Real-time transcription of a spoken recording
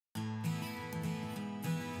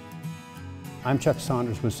I'm Chuck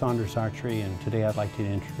Saunders with Saunders Archery, and today I'd like to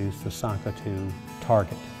introduce the Saka 2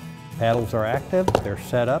 target. Paddles are active, they're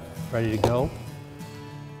set up, ready to go.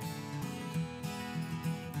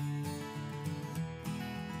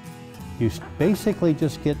 You basically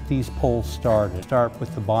just get these poles started. Start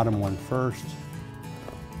with the bottom one first,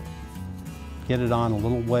 get it on a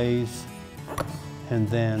little ways, and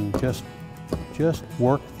then just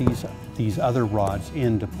work these other rods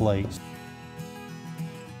into place.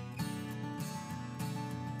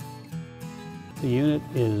 The unit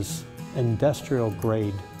is industrial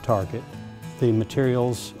grade target. The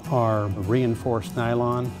materials are reinforced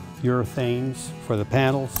nylon, urethanes for the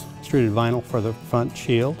paddles, extruded vinyl for the front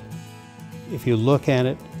shield. If you look at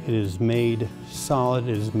it, it is made solid,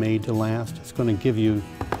 it is made to last. It's going to give you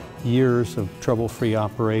years of trouble-free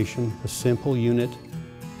operation. A simple unit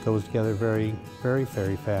goes together very, very,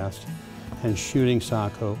 very fast, and shooting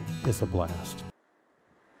Sako is a blast.